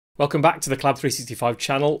Welcome back to the Collab 365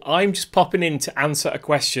 channel. I'm just popping in to answer a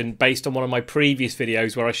question based on one of my previous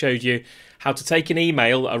videos where I showed you how to take an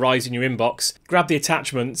email that arrives in your inbox, grab the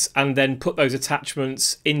attachments and then put those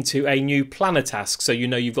attachments into a new planner task so you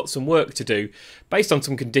know you've got some work to do based on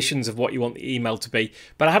some conditions of what you want the email to be.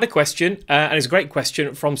 But I had a question and it's a great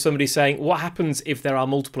question from somebody saying, what happens if there are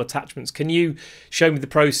multiple attachments? Can you show me the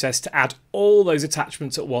process to add all those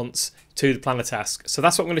attachments at once to the planner task? So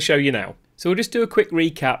that's what I'm going to show you now. So we'll just do a quick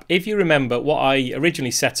recap. If you remember, what I originally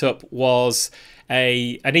set up was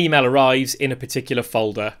an email arrives in a particular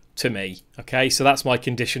folder to me. Okay, so that's my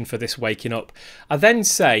condition for this waking up. I then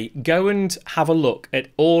say, go and have a look at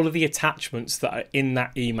all of the attachments that are in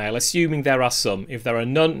that email, assuming there are some. If there are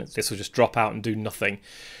none, this will just drop out and do nothing.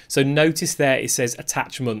 So notice there it says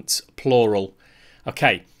attachments, plural.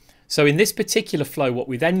 Okay, so in this particular flow, what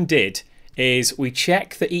we then did is we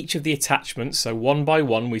check that each of the attachments, so one by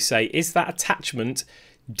one, we say, is that attachment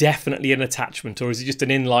definitely an attachment or is it just an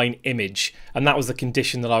inline image? And that was the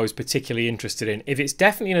condition that I was particularly interested in. If it's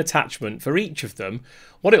definitely an attachment for each of them,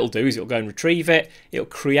 what it'll do is it'll go and retrieve it, it'll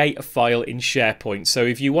create a file in SharePoint. So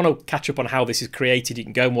if you want to catch up on how this is created, you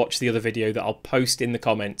can go and watch the other video that I'll post in the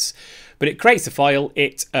comments. But it creates a file,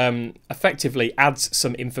 it effectively adds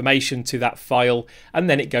some information to that file, and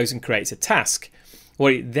then it goes and creates a task.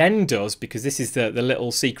 What it then does, because this is the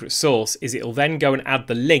little secret sauce, is it'll then go and add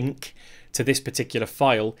the link to this particular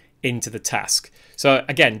file into the task. So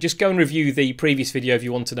again, just go and review the previous video if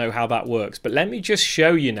you want to know how that works. But let me just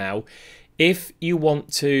show you now, if you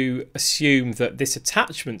want to assume that this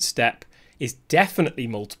attachment step is definitely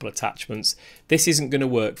multiple attachments, this isn't going to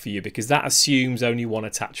work for you because that assumes only one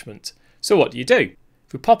attachment. So what do?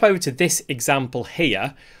 If we pop over to this example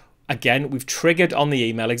here, again, we've triggered on the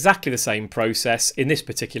email exactly the same process. In this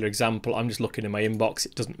particular example, I'm just looking in my inbox,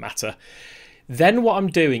 it doesn't matter. Then what I'm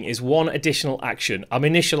doing is one additional action. I'm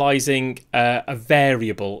initializing a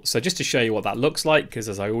variable. So just to show you what that looks like, because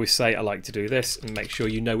as I always say, I like to do this and make sure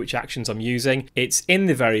you know which actions I'm using. It's in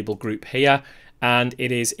the variable group here, and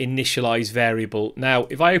it is Initialize Variable. Now,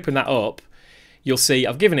 if I open that up, you'll see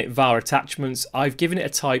I've given it var attachments. I've given it a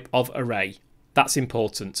type of array. That's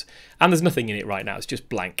important. And there's nothing in it right now. It's just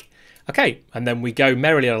blank. Okay, and then we go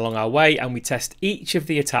merrily along our way and we test each of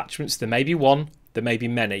the attachments. There may be one, there may be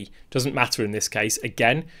many. Doesn't matter in this case.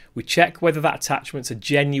 Again, we check whether that attachment's a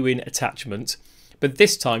genuine attachment. But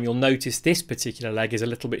this time you'll notice this particular leg is a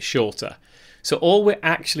little bit shorter. So all we're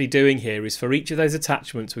actually doing here is for each of those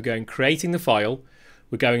attachments, we're going creating the file.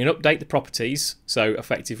 We're going and update the properties. So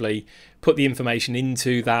effectively put the information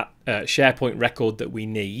into that SharePoint record that we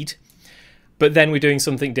need. But then we're doing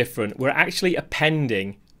something different. We're actually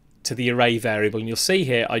appending to the array variable, and you'll see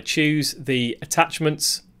here I choose the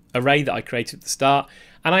attachments array that I created at the start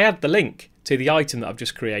and I add the link to the item that I've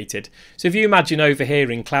just created. So if you imagine over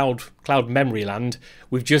here in cloud memory land,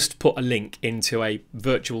 we've just put a link into a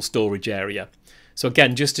virtual storage area. So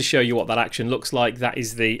again, just to show you what that action looks like, that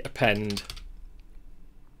is the append,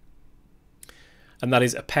 and that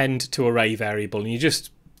is append to array variable, and you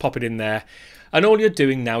just pop it in there, and all you're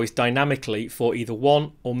doing now is dynamically for either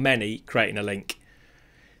one or many creating a link.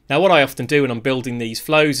 Now what I often do when I'm building these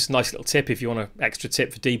flows, it's a nice little tip if you want an extra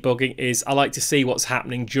tip for debugging, is I like to see what's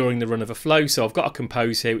happening during the run of a flow. So I've got a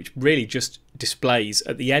compose here which really just displays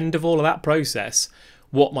at the end of all of that process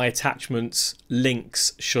what my attachments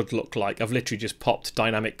links should look like. I've literally just popped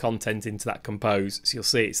dynamic content into that compose, so you'll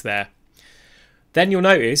see it's there. Then you'll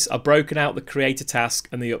notice I've broken out the create a task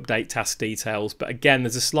and the update task details, but again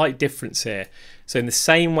there's a slight difference here. So in the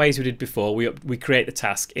same ways we did before, we create the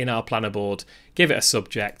task in our planner board, give it a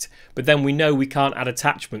subject, but then we know we can't add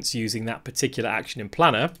attachments using that particular action in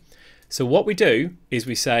planner. So what we do is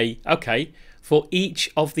we say, okay, for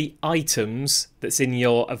each of the items that's in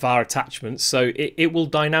your var attachments, so it will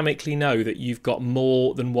dynamically know that you've got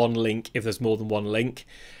more than one link if there's more than one link.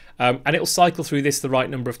 And it'll cycle through this the right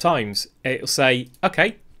number of times. It'll say,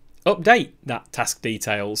 okay, update that task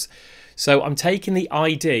details. So I'm taking the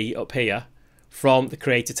ID up here from the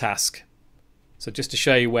create a task. So just to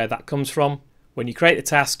show you where that comes from, when you create the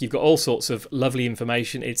task, you've got all sorts of lovely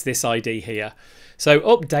information. It's this ID here. So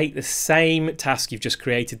update the same task you've just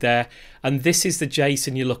created there, and this is the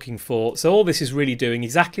JSON you're looking for. So all this is really doing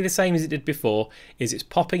exactly the same as it did before, is it's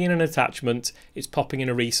popping in an attachment, it's popping in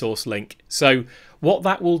a resource link. So what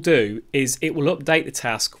that will do is it will update the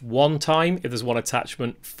task one time if there's one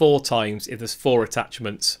attachment, 4 times if there's 4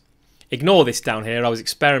 attachments. Ignore this down here. I was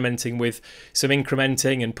experimenting with some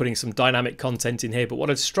incrementing and putting some dynamic content in here, but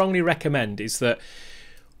what I'd strongly recommend is that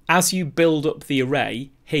as you build up the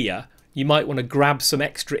array here, you might want to grab some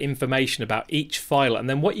extra information about each file, and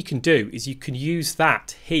then what you can do is you can use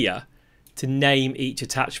that here to name each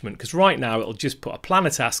attachment, because right now it'll just put a planner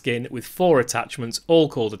task in with 4 attachments, all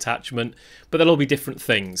called attachment, but they'll all be different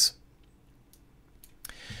things.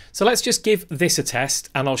 So let's just give this a test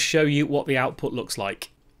and I'll show you what the output looks like.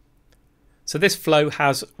 So this flow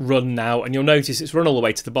has run now, and you'll notice it's run all the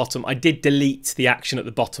way to the bottom. I did delete the action at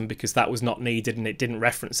the bottom because that was not needed and it didn't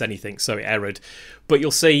reference anything, so it errored. But you'll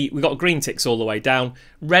see we've got green ticks all the way down,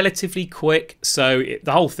 relatively quick, so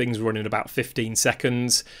the whole thing's running about 15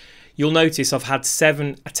 seconds. You'll notice I've had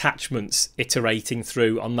 7 attachments iterating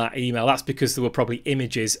through on that email. That's because there were probably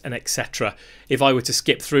images and etc. If I were to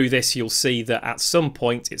skip through this, you'll see that at some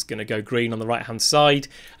point it's going to go green on the right hand side,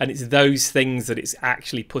 and it's those things that it's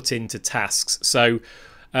actually put into tasks. So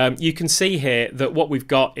you can see here that what we've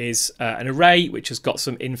got is an array which has got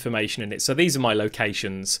some information in it. So these are my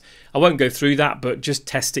locations. I won't go through that, but just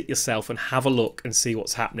test it yourself and have a look and see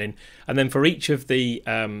what's happening. And then for each of the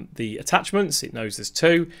attachments, it knows there's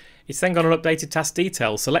 2. It's then got an updated task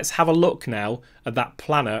detail. So let's have a look now at that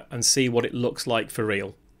planner and see what it looks like for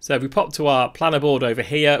real. So if we pop to our planner board over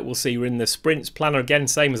here, we'll see we're in the sprints planner again,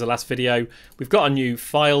 same as the last video. We've got a new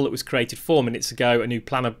file that was created 4 minutes ago, a new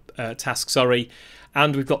planner task, sorry.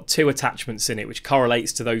 And we've got 2 attachments in it, which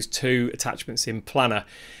correlates to those 2 attachments in planner.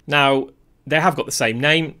 Now, they have got the same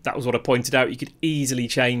name. That was what I pointed out. You could easily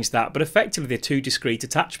change that, but effectively they're 2 discrete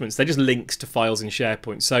attachments. They're just links to files in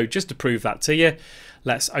SharePoint. So just to prove that to you,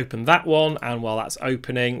 let's open that one. And while that's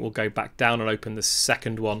opening, we'll go back down and open the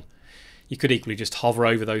second one. You could equally just hover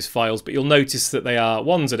over those files, but you'll notice that they are,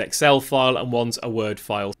 one's an Excel file and one's a Word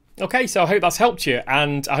file. Okay, so I hope that's helped you,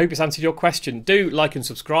 and I hope it's answered your question. Do like and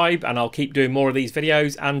subscribe, and I'll keep doing more of these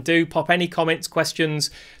videos, and do pop any comments,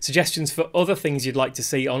 questions, suggestions for other things you'd like to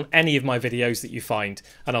see on any of my videos that you find,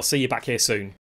 and I'll see you back here soon.